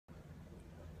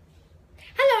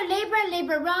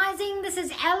Libra rising, this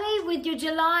is Ellie with your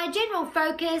July general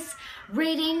focus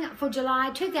reading for July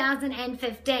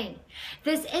 2015.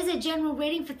 This is a general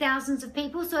reading for thousands of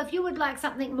people, so if you would like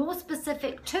something more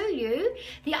specific to you,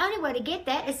 the only way to get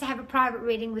that is to have a private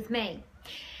reading with me.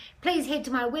 Please head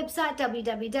to my website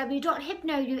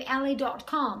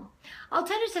www.hypnoyouellie.com.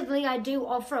 Alternatively, I do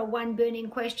offer a one burning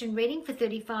question reading for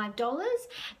 $35,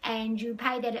 and you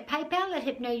pay that at PayPal at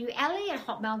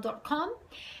hypnoyouellie@hotmail.com.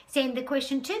 Send the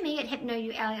question to me at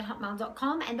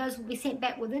hypnoyouellie@hotmail.com, and those will be sent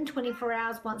back within 24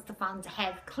 hours once the funds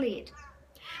have cleared.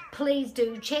 Please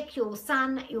do check your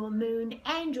sun, your moon,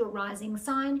 and your rising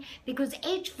sign, because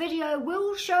each video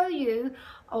will show you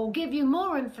or give you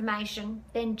more information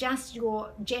than just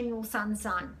your general sun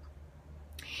sign.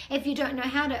 If you don't know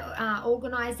how to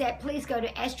organize that, please go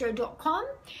to astro.com.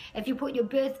 If you put your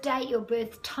birth date, your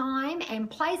birth time, and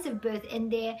place of birth in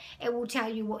there, it will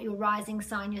tell you what your rising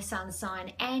sign, your sun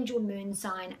sign, and your moon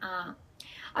sign are.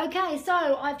 Okay, so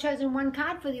I've chosen one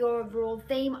card for the overall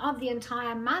theme of the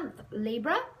entire month,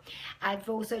 Libra. I've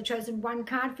also chosen one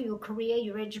card for your career,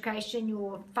 your education,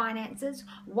 your finances,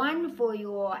 one for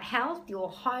your health, your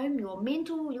home, your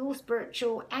mental, your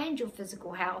spiritual, and your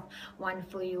physical health, one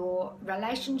for your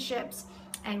relationships,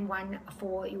 and one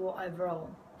for your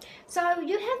overall. So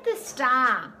you have the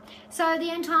star. So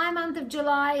the entire month of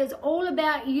July is all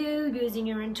about you using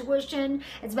your intuition.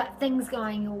 It's about things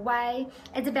going your way.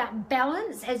 It's about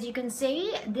balance. As you can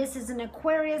see, this is an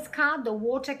Aquarius card, the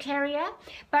water carrier,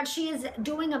 but she is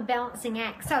doing a balancing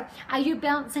act. So are you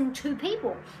balancing two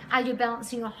people? Are you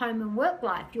balancing your home and work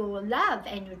life, your love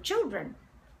and your children?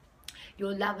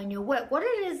 Your love and your work, what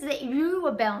it is that you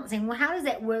are balancing? Well, how does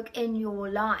that work in your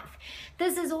life?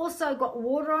 This has also got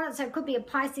water on it, so it could be a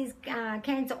Pisces,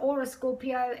 Cancer, or a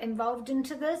Scorpio involved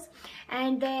into this.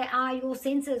 And there are your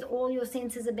senses, all your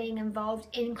senses are being involved,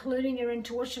 including your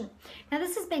intuition. Now,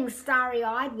 this is being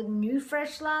starry-eyed with new,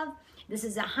 fresh love. This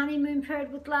is a honeymoon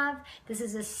period with love. This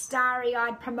is a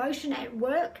starry-eyed promotion at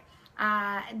work.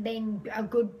 Being a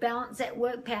good balance at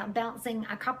work, balancing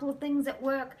a couple of things at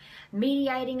work,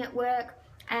 mediating at work,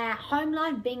 home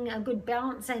life, being a good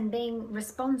balance and being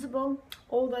responsible,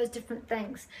 all those different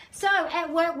things. So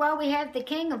at work, well, we have the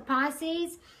King of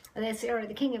Pisces,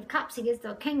 the King of Cups. He is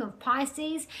the King of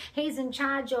Pisces. He's in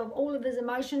charge of all of his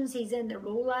emotions. He's in the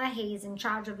ruler. He's in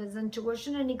charge of his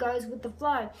intuition, and he goes with the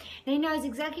flow. And he knows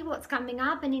exactly what's coming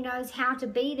up, and he knows how to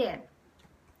be there.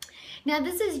 Now,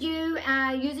 this is you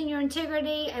using your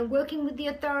integrity and working with the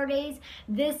authorities.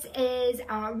 This is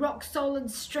rock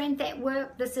solid strength at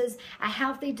work. This is a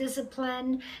healthy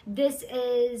discipline. This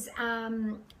is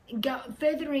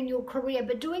furthering your career,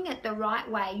 but doing it the right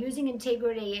way, using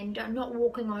integrity and not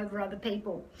walking over other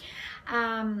people.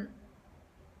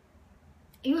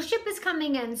 Your ship is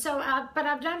coming in, so but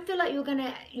I don't feel like you're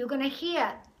gonna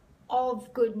hear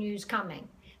of good news coming.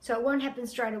 So it won't happen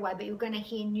straight away, but you're going to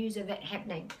hear news of it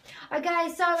happening. Okay,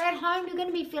 so at home, you're going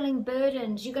to be feeling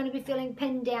burdened. You're going to be feeling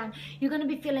pinned down. You're going to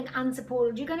be feeling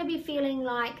unsupported. You're going to be feeling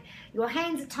like your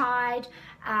hands are tied.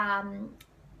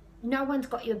 No one's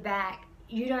got your back.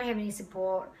 You don't have any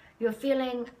support. You're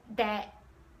feeling that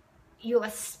you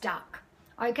are stuck.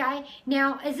 Okay,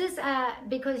 now is this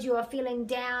because you are feeling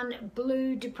down,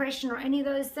 blue, depression, or any of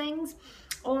those things?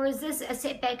 Or is this a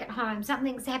setback at home?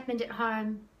 Something's happened at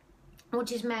home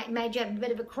which has made you have a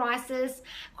bit of a crisis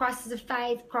of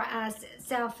faith,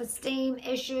 self-esteem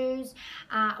issues,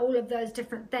 all of those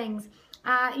different things.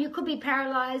 You could be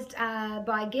paralyzed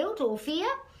by guilt or fear,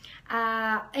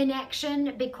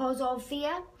 inaction because of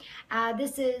fear.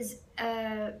 This is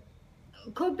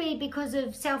could be because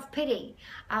of self-pity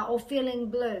or feeling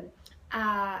blue.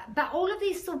 But all of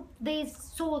these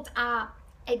sorts are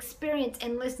experience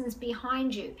and lessons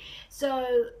behind you.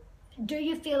 So do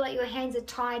you feel like your hands are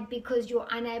tied because you're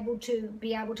unable to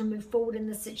be able to move forward in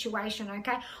this situation?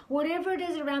 Okay, whatever it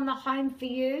is around the home for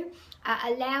you,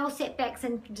 allow setbacks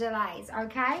and delays.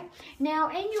 Okay, now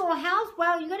in your health,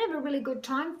 well, you're going to have a really good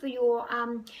time for your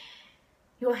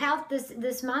health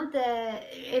this month.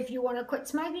 If you want to quit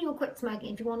smoking, you'll quit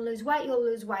smoking. If you want to lose weight, you'll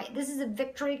lose weight. This is a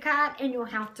victory card in your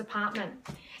health department.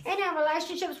 In our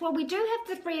relationships, well, we do have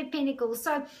the Three of Pentacles,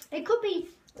 so it could be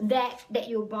that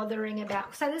you're bothering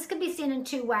about. So this could be seen in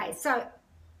two ways. So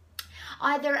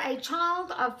either a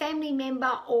child, a family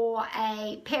member, or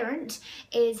a parent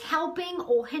is helping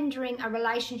or hindering a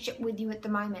relationship with you at the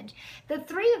moment. The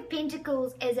Three of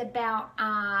Pentacles is about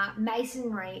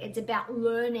masonry. It's about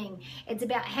learning. It's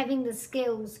about having the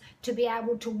skills to be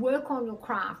able to work on your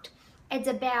craft. It's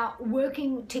about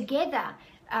working together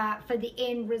for the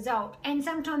end result. And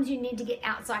sometimes you need to get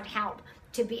outside help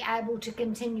to be able to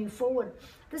continue forward.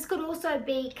 This could also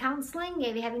be counseling,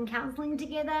 if you're having counseling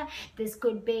together. This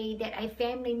could be that a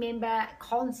family member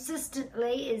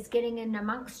consistently is getting in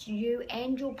amongst you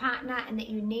and your partner, and that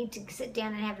you need to sit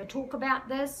down and have a talk about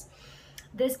this.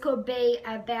 This could be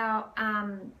about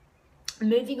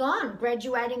moving on,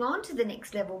 graduating on to the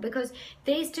next level, because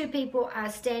these two people are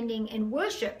standing in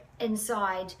worship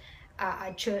inside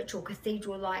a church or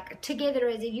cathedral, like together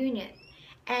as a unit,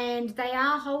 and they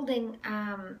are holding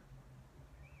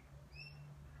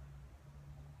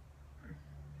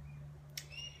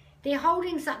they're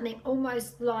holding something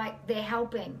almost like they're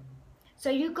helping.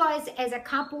 So you guys as a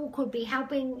couple could be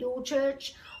helping your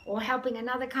church or helping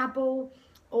another couple,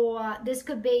 or this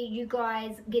could be you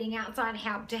guys getting outside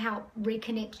help to help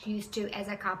reconnect you two as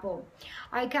a couple.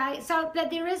 Okay, so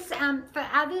that there is, for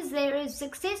others, there is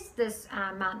success this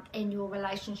month in your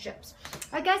relationships.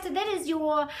 Okay, so that is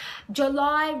your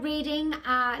July reading,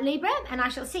 Libra, and I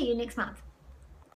shall see you next month.